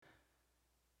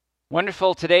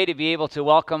Wonderful today to be able to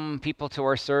welcome people to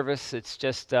our service. It's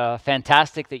just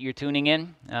fantastic that you're tuning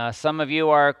in. Some of you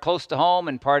are close to home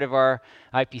and part of our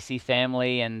IPC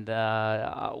family, and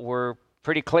we're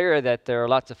pretty clear that there are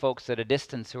lots of folks at a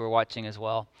distance who are watching as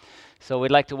well. So we'd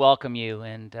like to welcome you,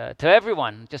 and to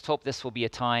everyone, just hope this will be a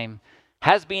time,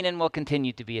 has been and will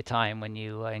continue to be a time when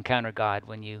you encounter God,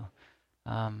 when you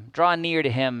draw near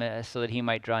to Him so that He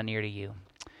might draw near to you.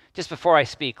 Just before I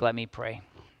speak, let me pray.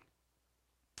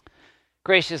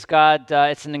 Gracious God,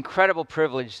 it's an incredible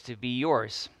privilege to be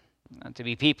yours, to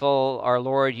be people, our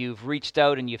Lord. You've reached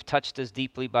out and you've touched us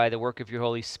deeply by the work of your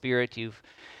Holy Spirit. You've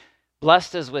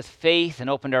blessed us with faith and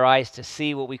opened our eyes to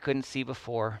see what we couldn't see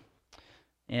before.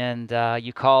 And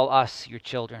you call us your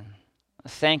children.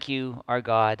 Thank you, our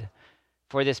God,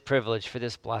 for this privilege, for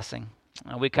this blessing.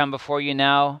 We come before you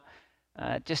now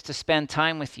just to spend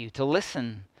time with you, to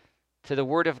listen to the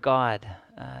Word of God,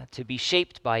 to be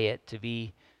shaped by it, to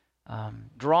be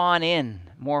drawn in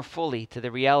more fully to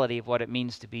the reality of what it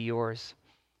means to be yours.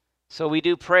 So we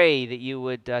do pray that you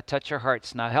would touch our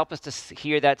hearts now. Help us to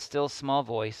hear that still small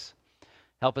voice.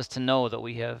 Help us to know that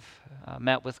we have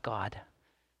met with God.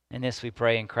 And this we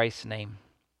pray in Christ's name.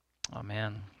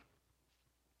 Amen.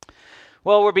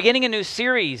 Well, we're beginning a new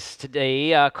series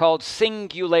today called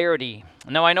Singularity.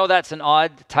 Now, I know that's an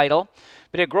odd title,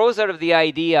 but it grows out of the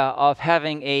idea of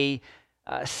having a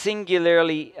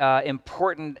singularly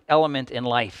important element in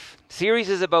life. Series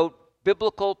is about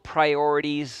biblical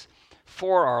priorities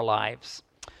for our lives.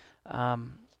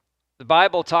 The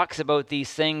Bible talks about these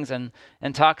things and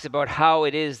talks about how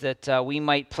it is that we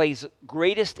might place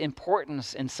greatest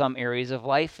importance in some areas of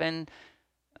life and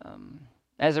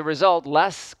as a result,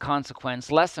 less consequence,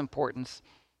 less importance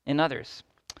in others.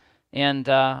 And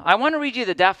I want to read you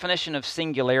the definition of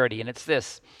singularity, and it's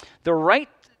this: the right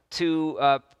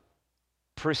to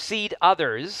precede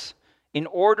others in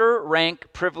order, rank,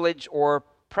 privilege, or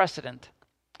precedent.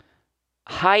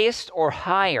 Highest or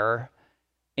higher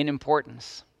in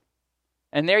importance.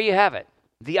 And there you have it.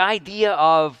 The idea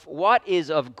of what is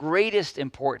of greatest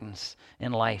importance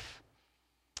in life.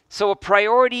 So a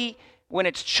priority, when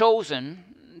it's chosen,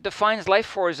 defines life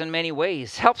for us in many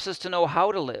ways. Helps us to know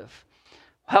how to live.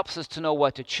 Helps us to know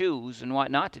what to choose and what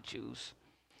not to choose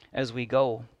as we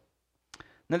go.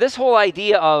 Now, this whole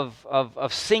idea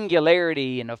of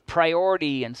singularity and of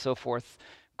priority and so forth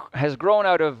has grown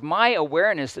out of my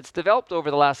awareness that's developed over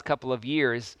the last couple of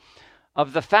years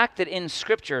of the fact that in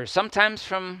Scripture, sometimes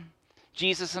from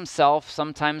Jesus himself,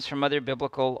 sometimes from other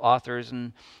biblical authors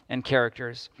and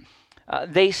characters,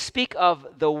 they speak of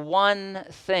the one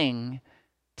thing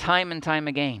time and time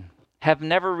again. Have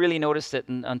never really noticed it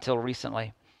until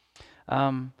recently.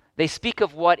 They speak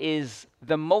of what is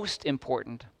the most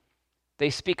important. They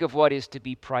speak of what is to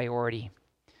be priority.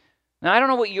 Now, I don't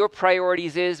know what your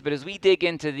priorities is, but as we dig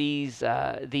into these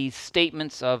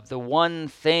statements of the one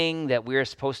thing that we're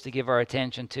supposed to give our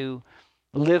attention to,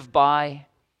 live by,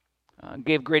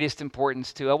 give greatest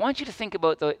importance to, I want you to think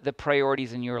about the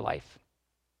priorities in your life.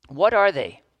 What are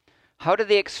they? How do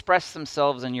they express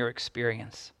themselves in your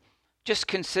experience? Just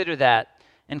consider that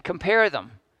and compare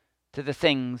them to the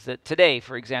things that today,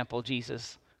 for example,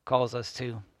 Jesus calls us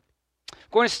to.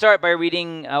 I'm going to start by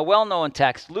reading a well-known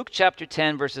text, Luke chapter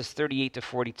 10, verses 38 to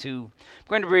 42. I'm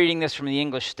going to be reading this from the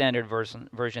English Standard Version,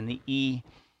 the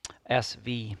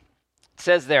ESV. It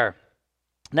says there,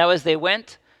 "Now as they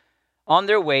went on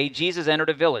their way, Jesus entered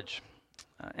a village,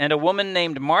 and a woman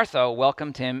named Martha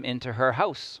welcomed him into her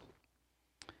house.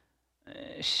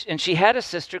 And she had a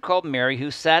sister called Mary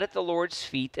who sat at the Lord's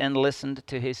feet and listened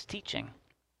to his teaching.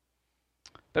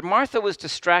 But Martha was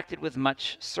distracted with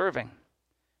much serving.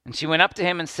 And she went up to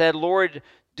him and said, 'Lord,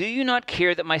 do you not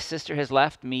care that my sister has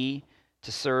left me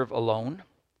to serve alone?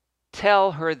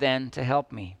 Tell her then to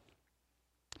help me.'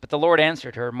 But the Lord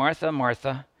answered her, 'Martha,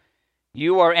 Martha,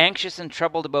 you are anxious and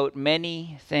troubled about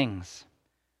many things.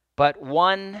 But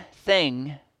one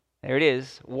thing,'" there it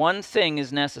is, "one thing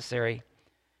is necessary.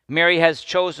 Mary has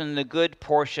chosen the good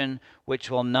portion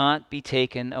which will not be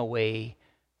taken away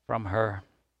from her."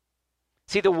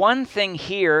 See, the one thing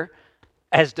here,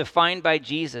 as defined by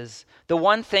Jesus, the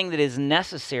one thing that is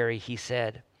necessary, he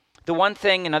said, the one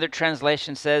thing another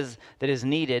translation says that is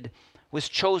needed, was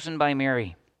chosen by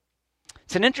Mary.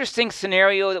 It's an interesting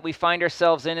scenario that we find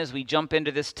ourselves in as we jump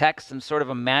into this text and sort of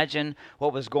imagine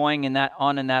what was going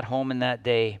on in that home in that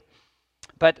day.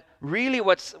 But really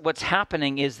what's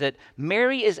happening is that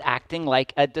Mary is acting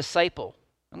like a disciple.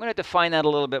 I'm going to define that a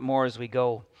little bit more as we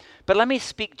go. But let me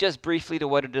speak just briefly to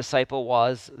what a disciple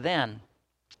was then.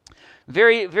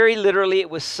 Very, very literally, it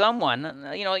was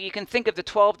someone, you can think of the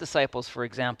 12 disciples, for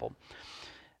example.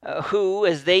 who,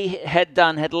 as they had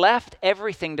done, had left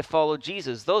everything to follow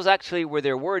Jesus. Those actually were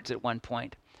their words at one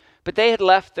point. But they had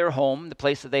left their home, the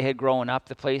place that they had grown up,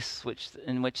 the place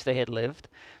in which they had lived.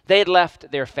 They had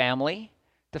left their family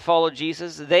to follow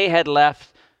Jesus. They had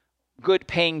left good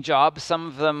paying jobs, some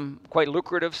of them quite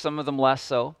lucrative, some of them less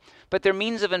so. But their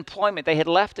means of employment, they had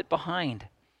left it behind.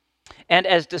 And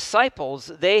as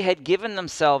disciples, they had given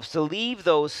themselves to leave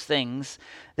those things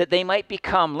that they might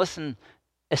become, listen,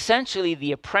 essentially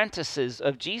the apprentices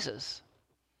of Jesus.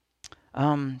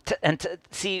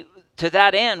 To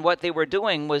that end, what they were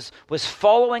doing was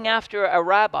following after a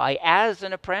rabbi as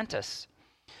an apprentice.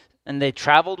 And they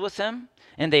traveled with him,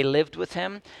 and they lived with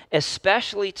him,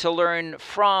 especially to learn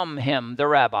from him, the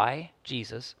rabbi,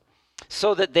 Jesus,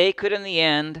 so that they could in the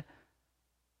end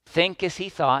think as he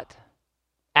thought,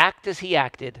 act as he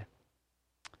acted,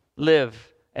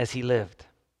 live as he lived.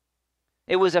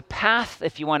 It was a path,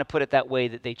 if you want to put it that way,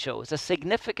 that they chose, a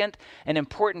significant and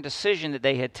important decision that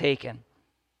they had taken.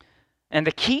 And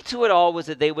the key to it all was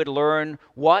that they would learn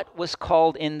what was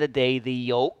called in the day the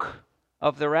yoke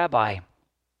of the rabbi.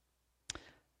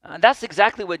 That's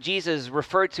exactly what Jesus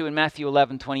referred to in Matthew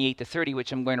 11:28-30,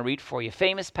 which I'm going to read for you.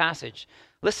 Famous passage.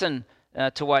 Listen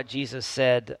to what Jesus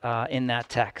said in that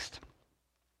text.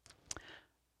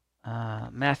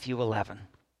 Matthew 11.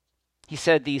 He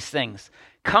said these things.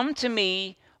 "Come to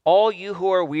me, all you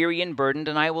who are weary and burdened,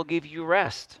 and I will give you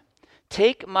rest.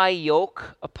 Take my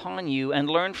yoke upon you and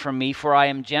learn from me, for I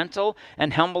am gentle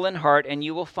and humble in heart, and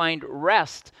you will find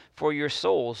rest for your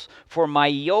souls. For my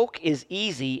yoke is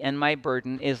easy and my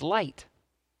burden is light."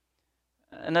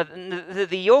 And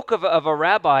the yoke of a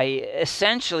rabbi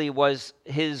essentially was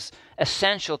his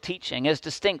essential teaching, as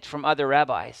distinct from other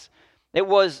rabbis. It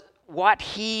was what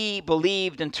he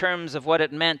believed in terms of what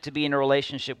it meant to be in a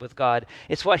relationship with God.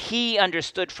 It's what he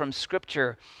understood from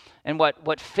Scripture and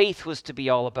what faith was to be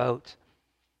all about.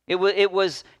 It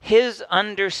was his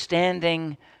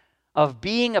understanding of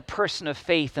being a person of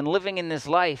faith and living in this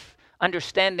life,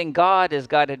 understanding God as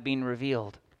God had been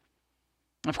revealed.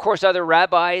 Of course, other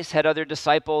rabbis had other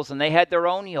disciples, and they had their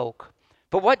own yoke.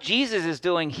 But what Jesus is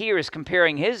doing here is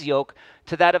comparing his yoke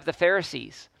to that of the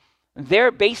Pharisees.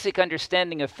 Their basic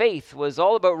understanding of faith was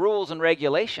all about rules and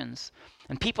regulations.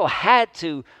 And people had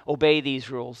to obey these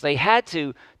rules. They had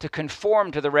to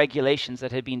conform to the regulations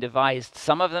that had been devised,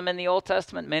 some of them in the Old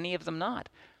Testament, many of them not.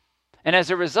 And as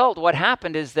a result, what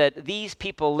happened is that these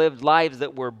people lived lives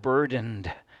that were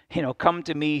burdened. Come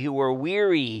to me who are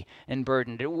weary and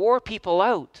burdened. It wore people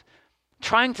out,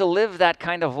 trying to live that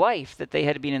kind of life that they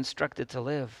had been instructed to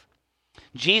live.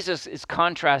 Jesus is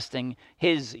contrasting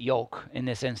his yoke in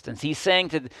this instance. He's saying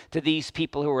to these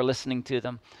people who are listening to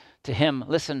him,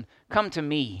 listen, come to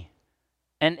me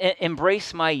and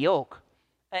embrace my yoke.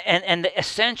 And the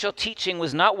essential teaching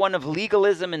was not one of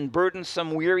legalism and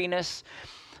burdensome weariness.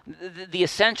 The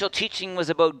essential teaching was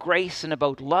about grace and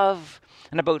about love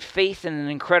and about faith in an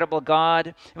incredible God.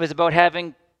 It was about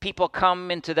having people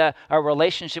come into a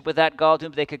relationship with that God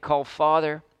whom they could call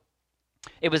Father.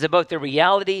 It was about the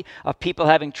reality of people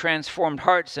having transformed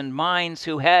hearts and minds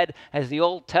who had, as the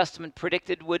Old Testament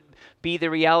predicted would be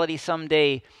the reality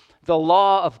someday, the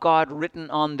law of God written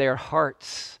on their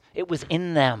hearts. It was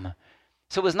in them.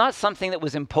 So it was not something that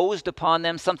was imposed upon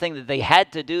them, something that they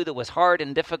had to do that was hard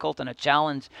and difficult and a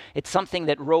challenge. It's something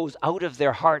that rose out of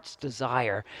their heart's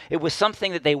desire. It was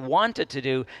something that they wanted to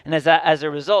do. And as a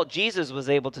result, Jesus was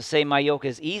able to say, my yoke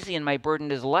is easy and my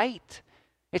burden is light.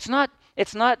 It's not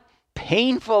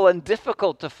painful and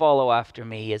difficult to follow after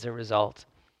me as a result.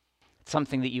 It's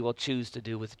something that you will choose to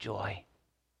do with joy.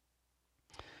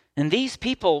 And these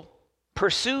people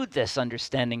pursued this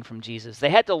understanding from Jesus. They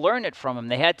had to learn it from him.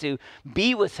 They had to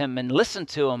be with him and listen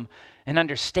to him and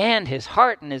understand his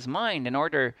heart and his mind in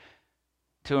order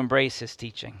to embrace his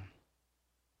teaching.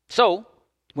 So,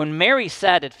 when Mary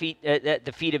sat at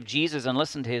the feet of Jesus and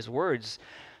listened to his words,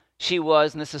 she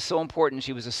was, and this is so important,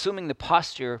 she was assuming the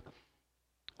posture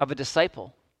of a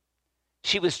disciple.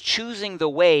 She was choosing the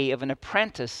way of an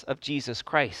apprentice of Jesus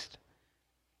Christ.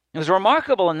 It was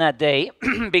remarkable in that day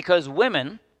because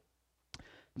women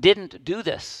didn't do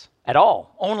this at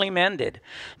all. Only men did.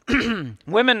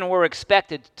 Women were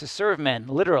expected to serve men,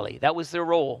 literally. That was their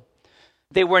role.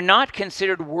 They were not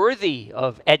considered worthy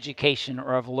of education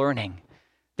or of learning.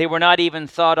 They were not even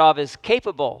thought of as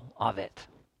capable of it.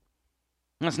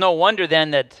 It's no wonder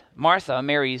then that Martha,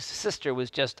 Mary's sister, was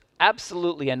just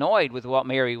absolutely annoyed with what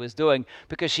Mary was doing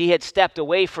because she had stepped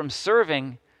away from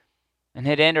serving and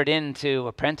had entered into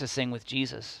apprenticing with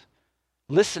Jesus,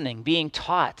 listening, being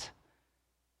taught,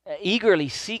 eagerly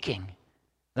seeking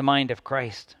the mind of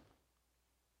Christ.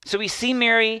 So we see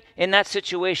Mary in that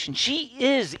situation. She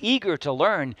is eager to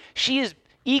learn. She is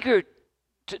eager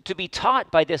to be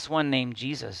taught by this one named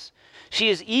Jesus. She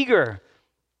is eager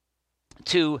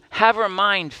to have her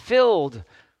mind filled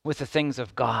with the things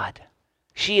of God.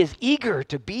 She is eager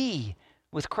to be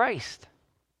with Christ.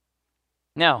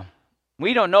 Now,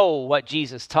 we don't know what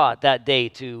Jesus taught that day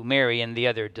to Mary and the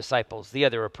other disciples, the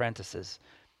other apprentices.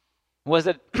 Was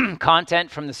it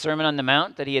content from the Sermon on the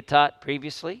Mount that he had taught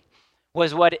previously?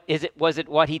 Was it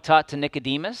what he taught to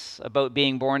Nicodemus about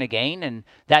being born again and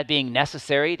that being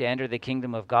necessary to enter the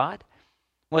kingdom of God?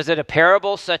 Was it a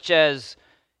parable such as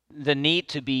the need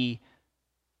to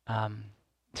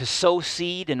sow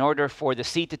seed in order for the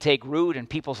seed to take root and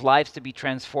people's lives to be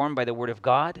transformed by the word of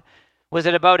God? Was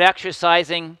it about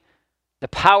exercising the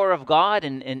power of God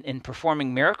in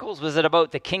performing miracles? Was it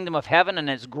about the kingdom of heaven and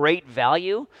its great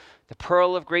value, the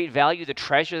pearl of great value, the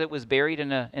treasure that was buried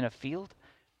in a field?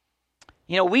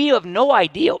 You know, we have no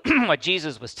idea what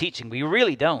Jesus was teaching. We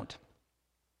really don't.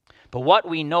 But what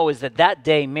we know is that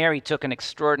day Mary took an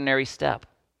extraordinary step,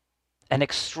 an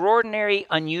extraordinary,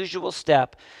 unusual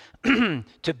step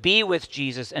to be with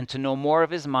Jesus and to know more of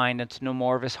his mind and to know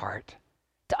more of his heart,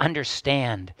 to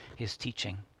understand his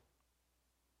teaching.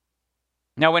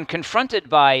 Now, when confronted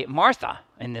by Martha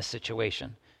in this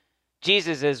situation,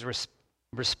 Jesus'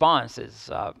 response is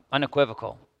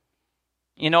unequivocal.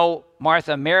 You know,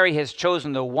 Martha, Mary has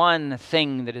chosen the one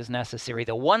thing that is necessary,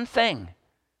 the one thing.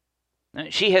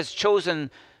 She has chosen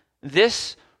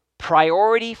this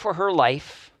priority for her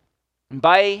life. And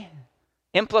by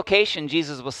implication,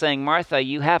 Jesus was saying, Martha,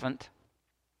 you haven't.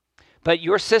 But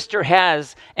your sister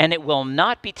has, and it will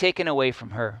not be taken away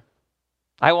from her.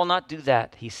 I will not do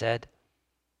that, he said.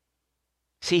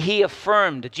 See,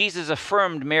 Jesus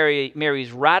affirmed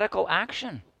Mary's radical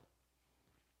action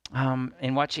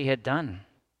in what she had done.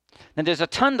 Now, there's a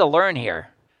ton to learn here.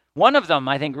 One of them,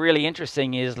 I think, really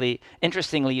interestingly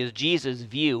is Jesus'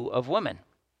 view of women.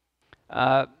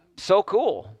 So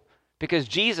cool, because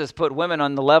Jesus put women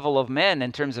on the level of men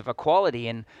in terms of equality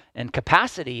and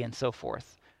capacity and so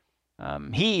forth.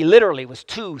 He literally was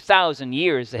 2,000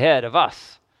 years ahead of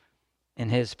us in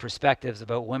his perspectives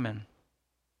about women.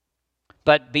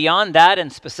 But beyond that,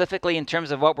 and specifically in terms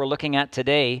of what we're looking at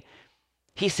today,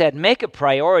 he said, make a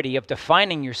priority of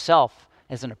defining yourself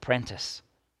as an apprentice.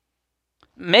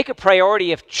 Make a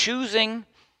priority of choosing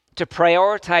to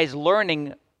prioritize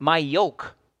learning my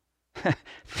yoke,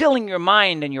 filling your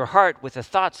mind and your heart with the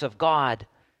thoughts of God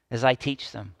as I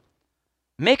teach them.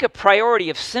 Make a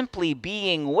priority of simply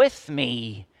being with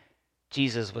me,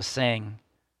 Jesus was saying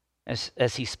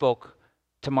as he spoke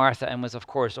to Martha and was, of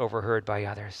course, overheard by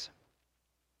others.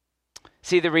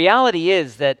 See, the reality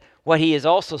is that what he is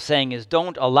also saying is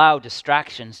don't allow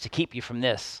distractions to keep you from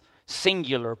this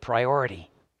singular priority.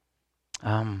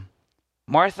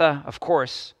 Martha, of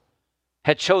course,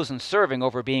 had chosen serving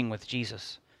over being with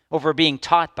Jesus, over being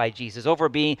taught by Jesus, over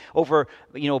being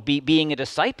a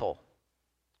disciple.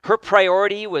 Her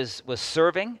priority was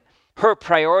serving. Her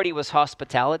priority was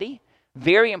hospitality.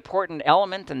 Very important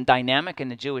element and dynamic in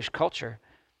the Jewish culture.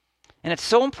 And it's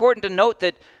so important to note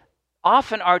that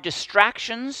often our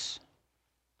distractions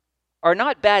are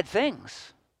not bad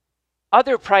things.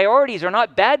 Other priorities are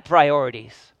not bad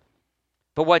priorities.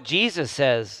 But what Jesus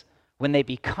says, when they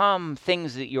become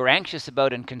things that you're anxious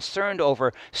about and concerned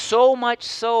over, so much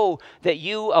so that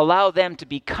you allow them to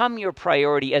become your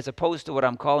priority as opposed to what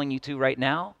I'm calling you to right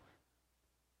now,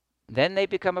 then they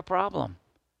become a problem.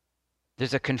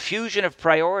 There's a confusion of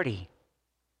priority.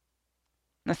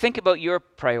 Now think about your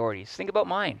priorities. Think about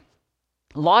mine.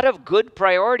 A lot of good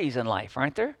priorities in life,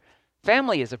 aren't there?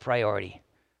 Family is a priority.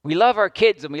 We love our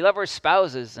kids and we love our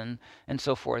spouses and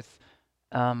so forth.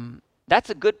 That's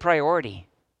a good priority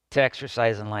to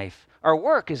exercise in life. Our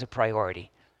work is a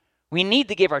priority. We need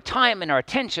to give our time and our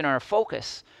attention and our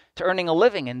focus to earning a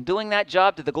living and doing that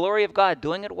job to the glory of God,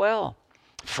 doing it well.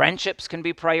 Friendships can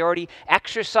be a priority.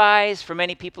 Exercise for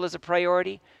many people is a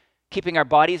priority. Keeping our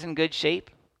bodies in good shape.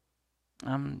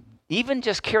 Even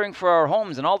just caring for our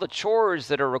homes and all the chores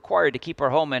that are required to keep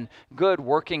our home in good,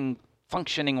 working,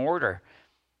 functioning order.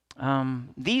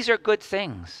 These are good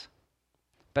things.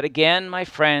 But again, my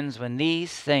friends, when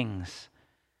these things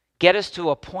get us to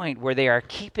a point where they are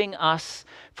keeping us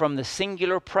from the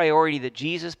singular priority that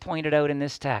Jesus pointed out in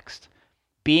this text,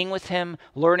 being with him,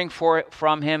 learning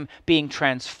from him, being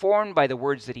transformed by the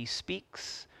words that he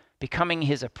speaks, becoming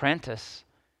his apprentice,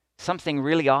 something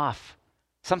really off,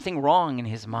 something wrong in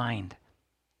his mind.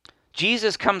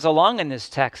 Jesus comes along in this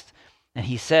text and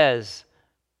he says,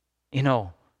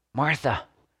 Martha,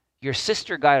 your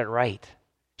sister got it right.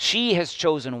 She has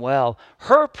chosen well.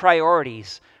 Her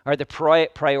priorities are the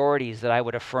priorities that I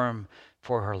would affirm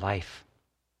for her life.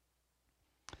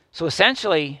 So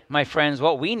essentially, my friends,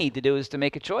 what we need to do is to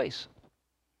make a choice.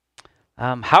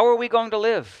 How are we going to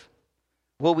live?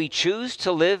 Will we choose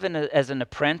to live as an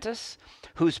apprentice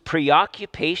whose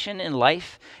preoccupation in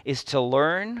life is to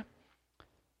learn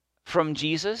from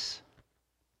Jesus,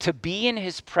 to be in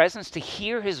his presence, to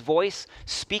hear his voice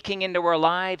speaking into our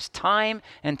lives time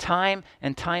and time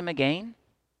and time again,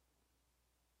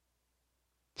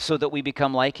 so that we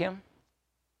become like him,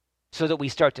 so that we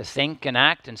start to think and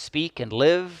act and speak and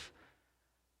live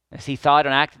as he thought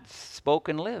and acted, spoke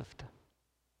and lived?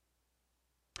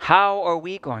 How are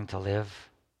we going to live?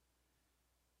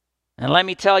 And let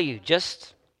me tell you,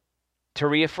 just to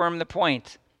reaffirm the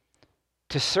point,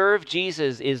 to serve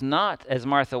Jesus is not, as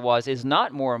Martha was, is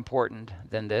not more important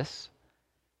than this.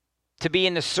 To be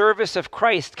in the service of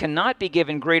Christ cannot be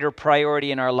given greater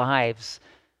priority in our lives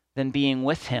than being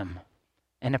with him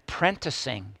and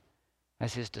apprenticing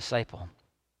as his disciple.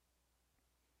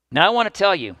 Now I want to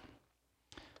tell you,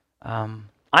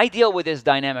 I deal with this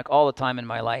dynamic all the time in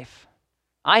my life.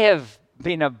 I have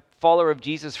been a follower of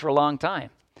Jesus for a long time,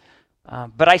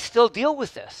 but I still deal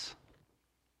with this.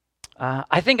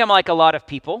 I think I'm like a lot of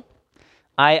people.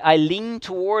 I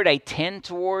tend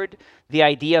toward the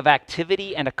idea of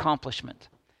activity and accomplishment.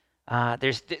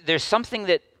 There's something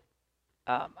that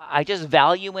I just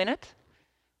value in it.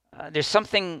 There's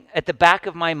something at the back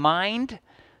of my mind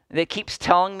that keeps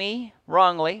telling me,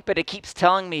 wrongly, but it keeps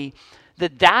telling me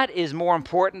that is more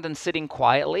important than sitting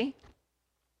quietly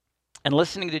and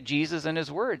listening to Jesus and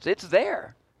his words. It's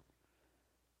there.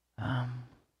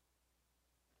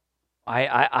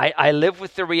 I live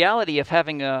with the reality of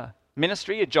having a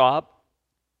ministry, a job,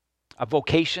 a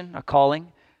vocation, a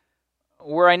calling,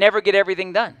 where I never get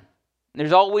everything done.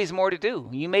 There's always more to do.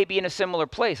 You may be in a similar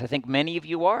place. I think many of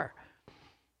you are.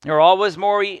 There are always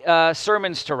more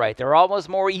sermons to write. There are always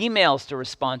more emails to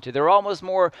respond to. There are always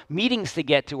more meetings to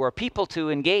get to or people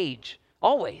to engage.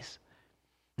 Always.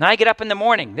 Now I get up in the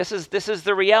morning. This is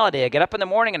the reality. I get up in the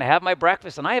morning and I have my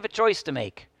breakfast and I have a choice to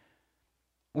make.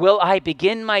 Will I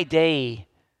begin my day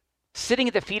sitting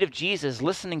at the feet of Jesus,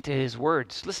 listening to his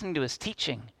words, listening to his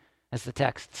teaching, as the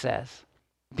text says,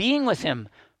 being with him,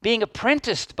 being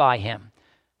apprenticed by him,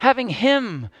 having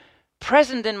him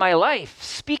present in my life,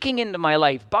 speaking into my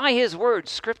life by his words,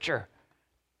 Scripture?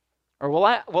 Or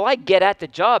will I get at the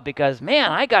job because,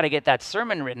 man, I got to get that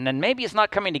sermon written, and maybe it's not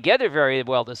coming together very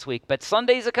well this week, but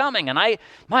Sundays are coming, and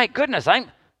my goodness, I'm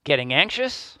getting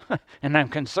anxious, and I'm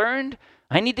concerned.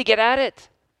 I need to get at it.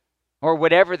 Or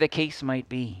whatever the case might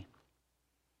be.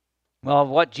 Well,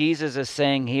 what Jesus is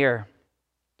saying here,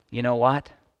 you know what?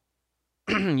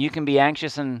 You can be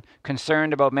anxious and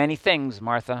concerned about many things,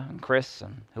 Martha and Chris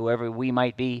and whoever we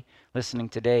might be listening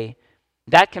today.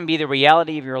 That can be the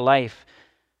reality of your life,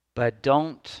 but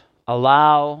don't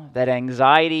allow that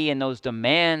anxiety and those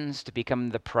demands to become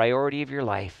the priority of your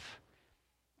life.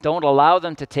 Don't allow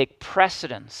them to take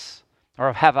precedence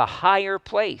or have a higher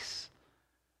place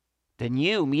than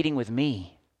you meeting with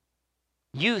me.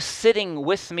 You sitting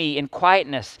with me in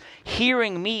quietness,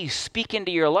 hearing me speak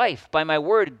into your life by my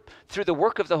word through the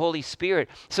work of the Holy Spirit,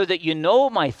 so that you know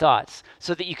my thoughts,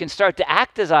 so that you can start to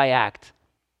act as I act,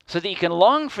 so that you can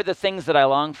long for the things that I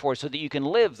long for, so that you can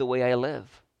live the way I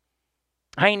live.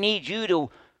 I need you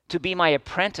to be my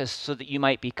apprentice so that you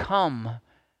might become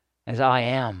as I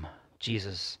am,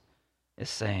 Jesus is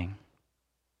saying.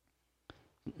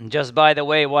 And just by the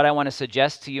way, what I want to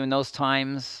suggest to you in those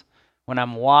times when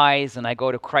I'm wise and I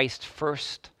go to Christ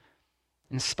first,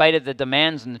 in spite of the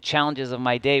demands and the challenges of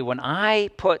my day, when I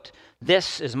put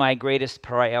this as my greatest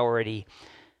priority,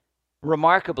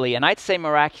 remarkably, and I'd say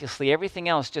miraculously, everything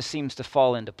else just seems to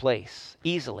fall into place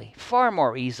easily, far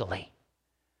more easily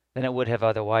than it would have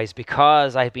otherwise,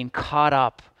 because I've been caught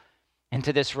up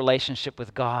into this relationship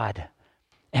with God.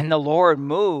 And the Lord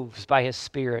moves by his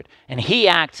Spirit, and he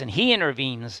acts and he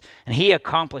intervenes and he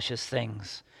accomplishes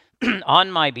things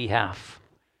on my behalf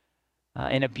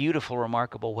in a beautiful,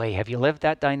 remarkable way. Have you lived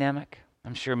that dynamic?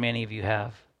 I'm sure many of you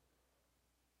have.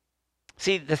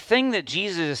 See, the thing that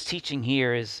Jesus is teaching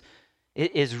here is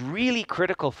really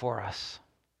critical for us.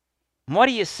 And what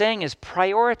he is saying is,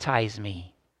 prioritize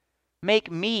me.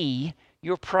 Make me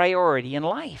your priority in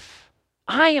life.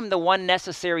 I am the one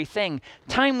necessary thing.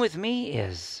 Time with me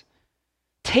is.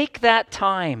 Take that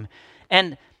time.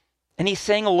 And he's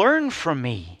saying, learn from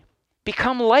me.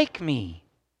 Become like me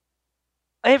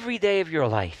every day of your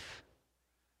life,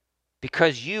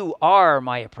 because you are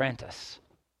my apprentice.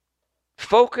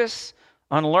 Focus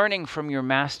on learning from your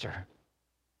master.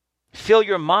 Fill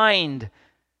your mind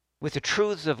with the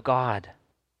truths of God.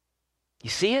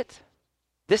 You see it?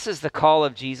 This is the call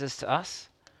of Jesus to us.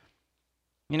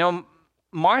 You know,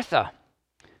 Martha,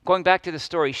 going back to the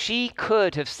story, she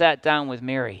could have sat down with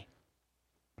Mary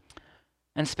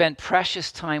and spent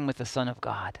precious time with the Son of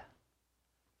God.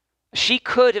 She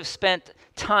could have spent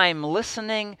time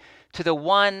listening to the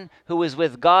one who was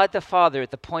with God the Father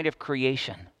at the point of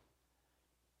creation.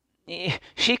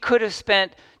 She could have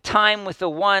spent time with the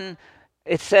one,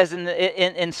 it says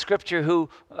in Scripture,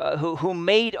 who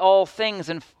made all things,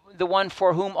 and the one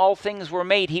for whom all things were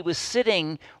made. He was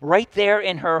sitting right there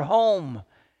in her home.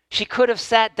 She could have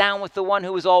sat down with the one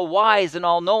who was all wise and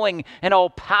all knowing and all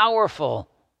powerful.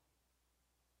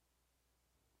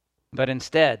 But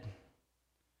instead,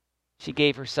 she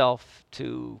gave herself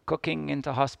to cooking and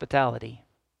to hospitality.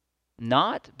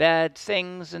 Not bad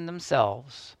things in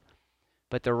themselves,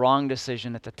 but the wrong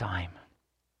decision at the time.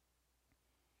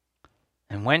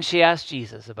 And when she asked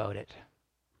Jesus about it,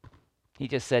 he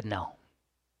just said, no.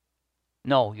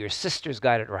 No, your sister's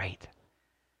got it right.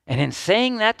 And in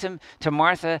saying that to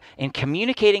Martha, in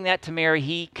communicating that to Mary,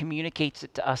 he communicates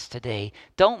it to us today.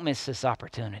 Don't miss this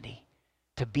opportunity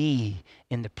to be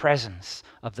in the presence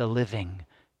of the living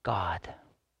God.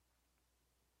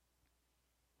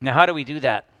 Now, how do we do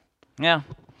that? Yeah.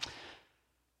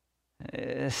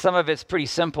 Some of it's pretty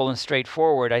simple and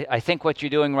straightforward. I think what you're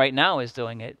doing right now is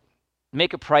doing it.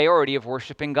 Make a priority of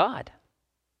worshiping God.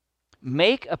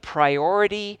 Make a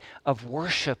priority of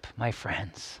worship, my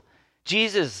friends.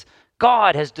 Jesus,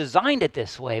 God has designed it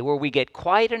this way, where we get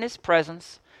quiet in his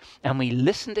presence and we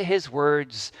listen to his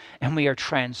words and we are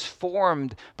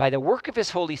transformed by the work of his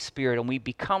Holy Spirit and we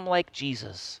become like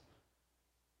Jesus.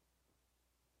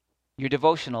 Your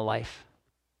devotional life.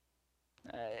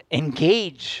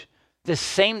 Engage this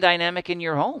same dynamic in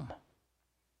your home.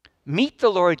 Meet the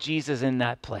Lord Jesus in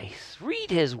that place. Read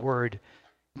his word.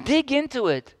 Dig into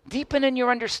it. Deepen in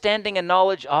your understanding and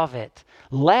knowledge of it.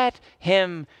 Let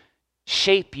him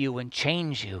shape you and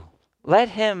change you. Let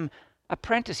him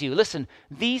apprentice you. Listen,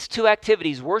 these two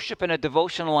activities, worship and a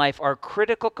devotional life, are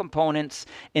critical components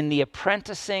in the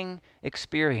apprenticing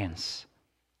experience.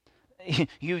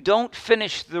 You don't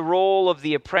finish the role of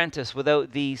the apprentice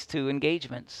without these two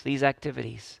engagements, these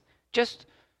activities.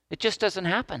 It just doesn't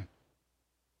happen.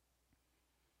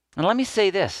 And let me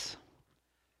say this.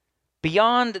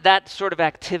 Beyond that sort of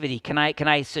activity, can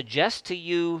I suggest to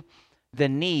you the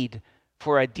need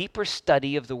for a deeper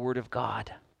study of the Word of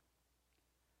God?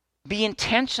 Be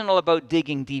intentional about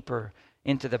digging deeper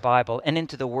into the Bible and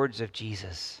into the words of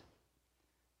Jesus.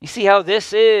 You see how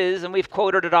this is, and we've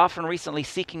quoted it often recently,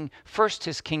 seeking first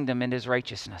his kingdom and his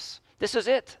righteousness. This is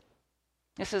it.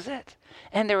 This is it.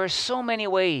 And there are so many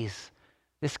ways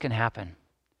this can happen.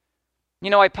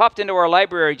 You know, I popped into our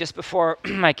library just before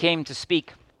I came to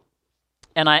speak.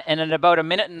 And in about a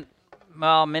minute and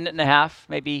a half,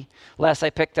 maybe less, I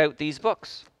picked out these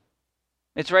books.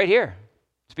 It's right here.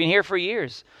 It's been here for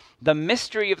years. The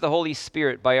Mystery of the Holy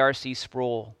Spirit by R.C.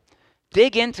 Sproul.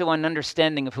 Dig into an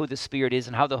understanding of who the Spirit is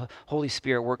and how the Holy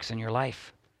Spirit works in your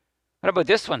life. What about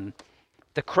this one?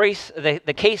 The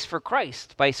Case for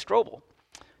Christ by Strobel.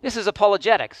 This is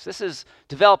apologetics. This is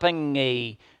developing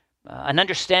an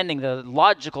understanding, the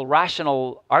logical,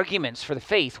 rational arguments for the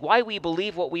faith, why we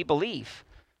believe what we believe.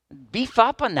 Beef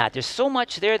up on that. There's so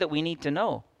much there that we need to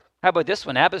know. How about this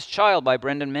one? Abba's Child by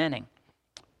Brennan Manning.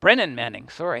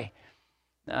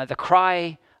 The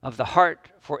Cry of the Heart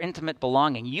for Intimate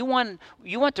Belonging. You want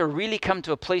to really come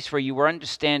to a place where you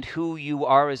understand who you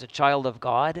are as a child of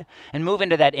God and move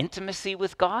into that intimacy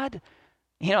with God?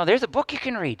 You know, there's a book you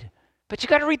can read, but you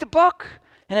got to read the book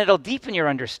and it'll deepen your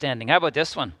understanding. How about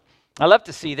this one? I love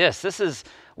to see this. This is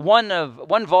one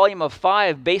volume of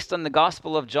 5 based on the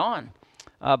Gospel of John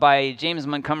by James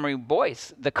Montgomery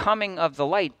Boyce. The Coming of the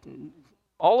Light.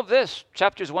 All of this,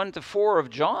 chapters 1 to 4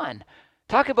 of John.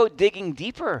 Talk about digging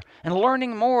deeper and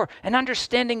learning more and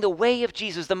understanding the way of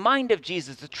Jesus, the mind of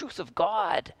Jesus, the truth of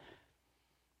God.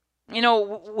 You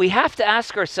know, we have to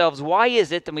ask ourselves, why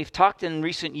is it, and we've talked in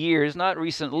recent years, not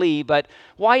recently, but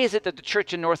why is it that the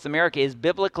church in North America is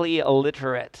biblically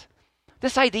illiterate?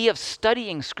 This idea of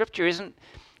studying Scripture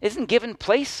isn't given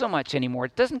place so much anymore.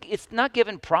 It's not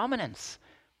given prominence.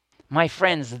 My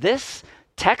friends, this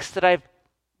text that I've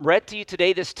read to you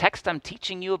today, this text I'm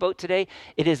teaching you about today,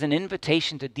 it is an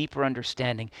invitation to deeper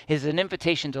understanding. It is an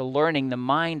invitation to learning the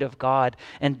mind of God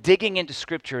and digging into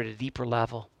Scripture at a deeper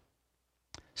level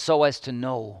so as to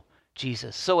know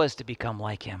Jesus, so as to become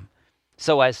like him,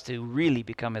 so as to really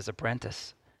become his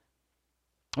apprentice.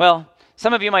 Well,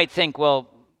 some of you might think, well,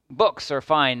 books are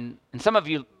fine. And some of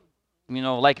you,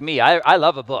 like me, I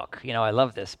love a book. I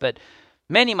love this. But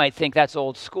many might think that's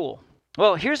old school.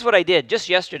 Well, here's what I did. Just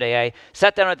yesterday, I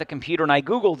sat down at the computer and I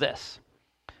Googled this.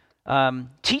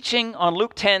 Teaching on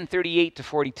Luke 10:38 to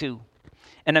 42.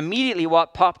 And immediately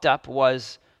what popped up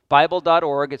was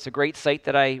Bible.org. It's a great site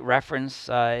that I reference.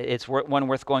 It's one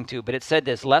worth going to. But it said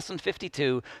this, Lesson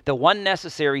 52, the one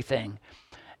necessary thing.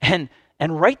 And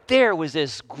right there was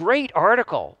this great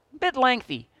article, a bit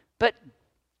lengthy, but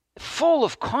full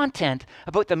of content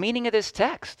about the meaning of this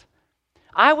text.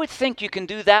 I would think you can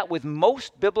do that with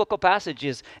most biblical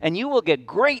passages, and you will get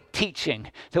great teaching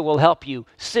that will help you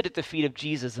sit at the feet of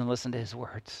Jesus and listen to his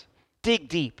words. Dig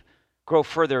deep, grow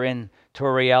further into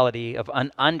a reality of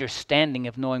an understanding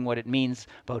of knowing what it means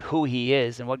about who he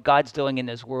is and what God's doing in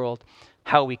this world,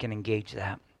 how we can engage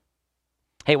that.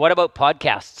 Hey, what about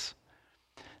podcasts?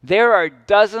 There are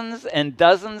dozens and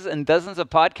dozens and dozens of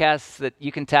podcasts that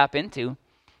you can tap into.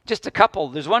 Just a couple.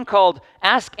 There's one called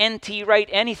Ask N.T. Wright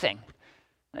Anything.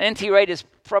 N.T. Wright is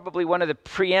probably one of the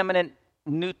preeminent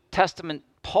New Testament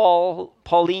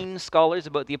Pauline scholars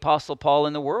about the Apostle Paul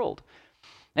in the world.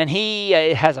 And he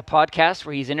has a podcast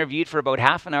where he's interviewed for about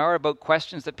half an hour about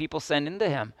questions that people send into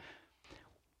him.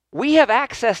 We have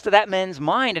access to that man's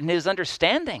mind and his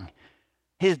understanding,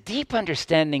 his deep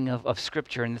understanding of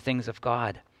Scripture and the things of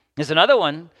God. There's another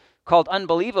one called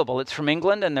Unbelievable. It's from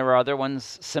England, and there are other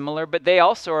ones similar, but they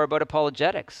also are about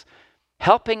apologetics,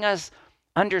 helping us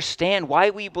understand why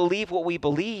we believe what we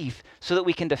believe so that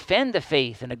we can defend the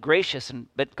faith in a gracious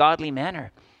but godly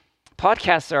manner.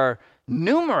 Podcasts are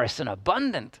numerous and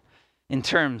abundant in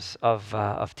terms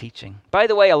of teaching. By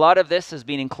the way, a lot of this has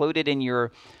been included in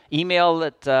your email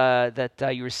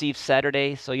that you received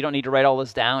Saturday, so you don't need to write all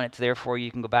this down. It's there for you.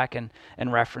 You can go back and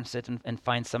reference it and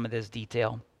find some of this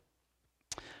detail.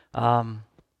 And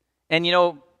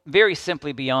very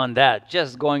simply beyond that,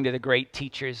 just going to the great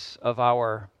teachers of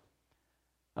our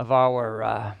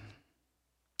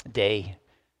day,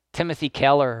 Timothy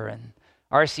Keller and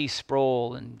R.C.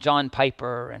 Sproul and John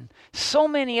Piper and so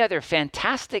many other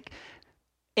fantastic,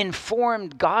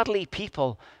 informed, godly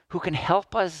people who can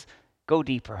help us go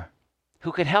deeper,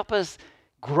 who can help us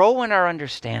grow in our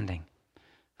understanding,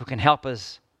 who can help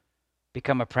us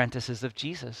become apprentices of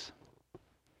Jesus.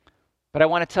 But I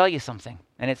want to tell you something,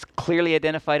 and it's clearly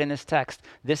identified in this text.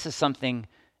 This is something,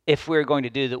 if we're going to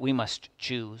do, that we must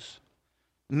choose.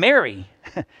 Mary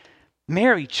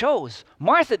chose.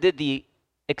 Martha did the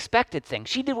expected thing.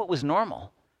 She did what was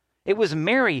normal. It was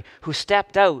Mary who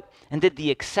stepped out and did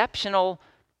the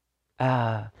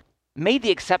made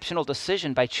the exceptional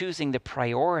decision by choosing the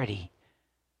priority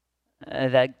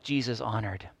that Jesus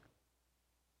honored.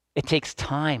 It takes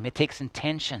time. It takes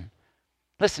intention.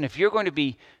 Listen, if you're going to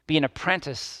be an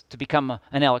apprentice to become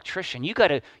an electrician, you got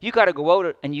to go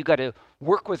out and you got to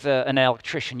work with an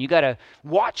electrician. You got to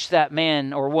watch that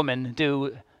man or woman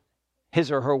do his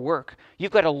or her work.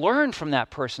 You've got to learn from that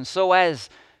person so as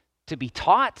to be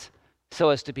taught, so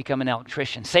as to become an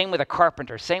electrician. Same with a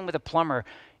carpenter, same with a plumber.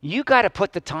 You got to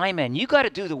put the time in. You got to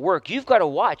do the work. You've got to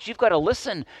watch. You've got to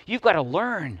listen. You've got to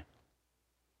learn.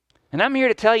 And I'm here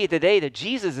to tell you today that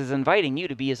Jesus is inviting you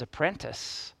to be his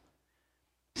apprentice.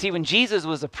 See, when Jesus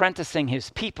was apprenticing his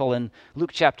people in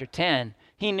Luke chapter 10,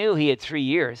 he knew he had 3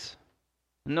 years,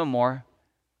 no more.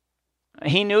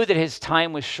 He knew that his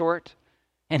time was short,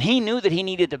 and he knew that he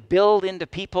needed to build into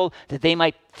people that they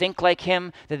might think like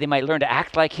him, that they might learn to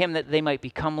act like him, that they might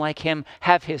become like him,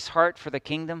 have his heart for the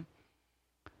kingdom.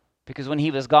 Because when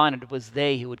he was gone, it was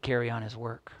they who would carry on his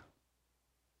work.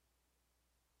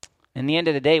 In the end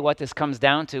of the day, what this comes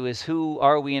down to is, who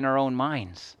are we in our own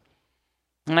minds?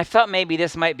 And I thought maybe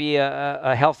this might be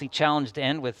a healthy challenge to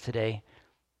end with today.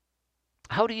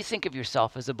 How do you think of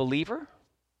yourself? As a believer?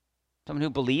 Someone who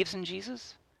believes in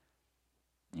Jesus?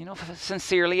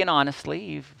 Sincerely and honestly,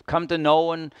 you've come to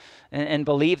know and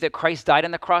believe that Christ died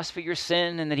on the cross for your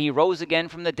sin and that he rose again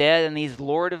from the dead and he's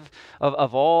Lord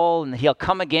of all and that he'll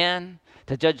come again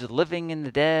to judge the living and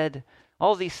the dead.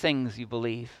 All these things you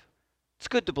believe. It's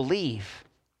good to believe.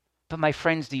 But my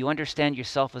friends, do you understand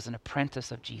yourself as an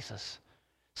apprentice of Jesus?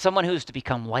 Someone who is to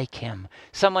become like him.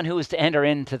 Someone who is to enter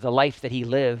into the life that he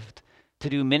lived, to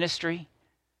do ministry,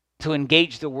 to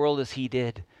engage the world as he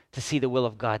did, to see the will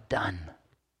of God done.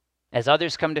 As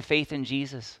others come to faith in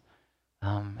Jesus,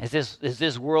 as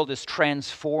this world is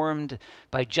transformed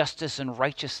by justice and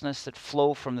righteousness that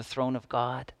flow from the throne of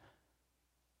God.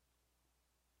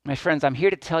 My friends, I'm here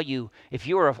to tell you, if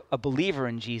you are a believer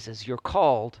in Jesus, you're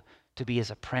called to be his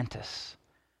apprentice,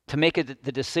 to make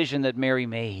the decision that Mary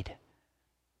made,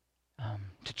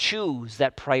 to choose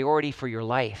that priority for your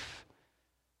life,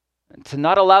 to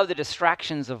not allow the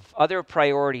distractions of other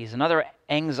priorities and other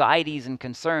anxieties and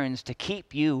concerns to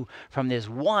keep you from this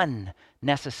one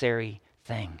necessary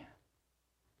thing.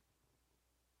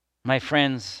 My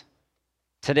friends,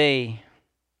 today,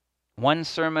 one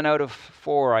sermon out of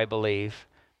 4, I believe,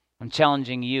 I'm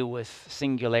challenging you with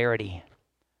singularity.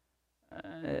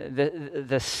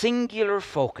 The singular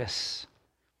focus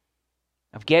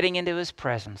of getting into his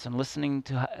presence and listening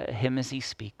to him as he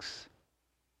speaks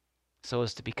so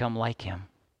as to become like him.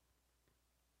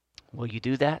 Will you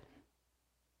do that?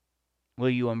 Will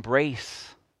you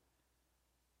embrace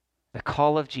the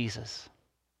call of Jesus?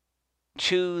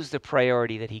 Choose the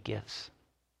priority that he gives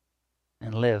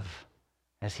and live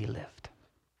as he lived.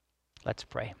 Let's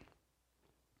pray.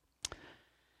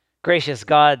 Gracious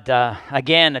God,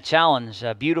 again, a challenge,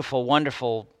 a beautiful,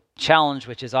 wonderful challenge,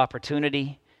 which is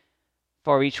opportunity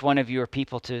for each one of your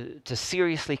people to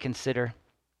seriously consider.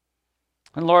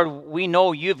 And Lord, we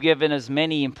know you've given us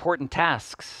many important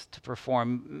tasks to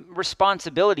perform,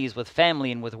 responsibilities with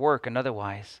family and with work and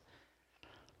otherwise.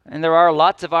 And there are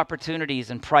lots of opportunities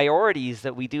and priorities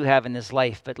that we do have in this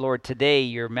life. But Lord, today,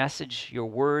 your message, your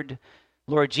word,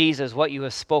 Lord Jesus, what you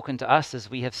have spoken to us as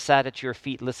we have sat at your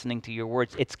feet listening to your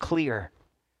words, it's clear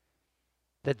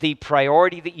that the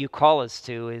priority that you call us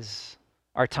to is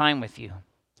our time with you,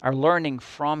 our learning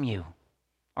from you,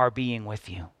 our being with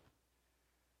you.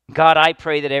 God, I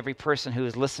pray that every person who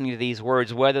is listening to these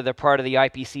words, whether they're part of the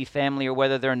IPC family or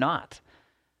whether they're not,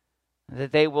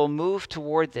 that they will move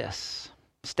toward this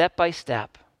step by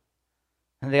step,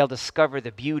 and they'll discover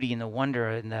the beauty and the wonder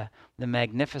and the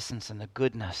magnificence and the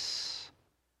goodness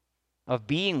of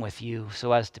being with you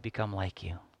so as to become like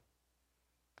you.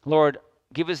 Lord,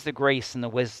 give us the grace and the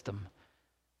wisdom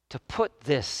to put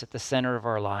this at the center of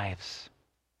our lives,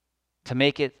 to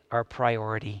make it our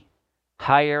priority,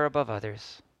 higher above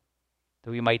others,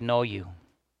 that we might know you,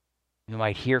 we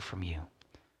might hear from you,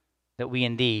 that we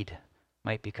indeed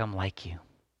might become like you.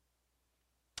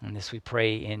 And this we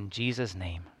pray in Jesus'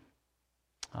 name.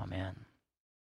 Amen.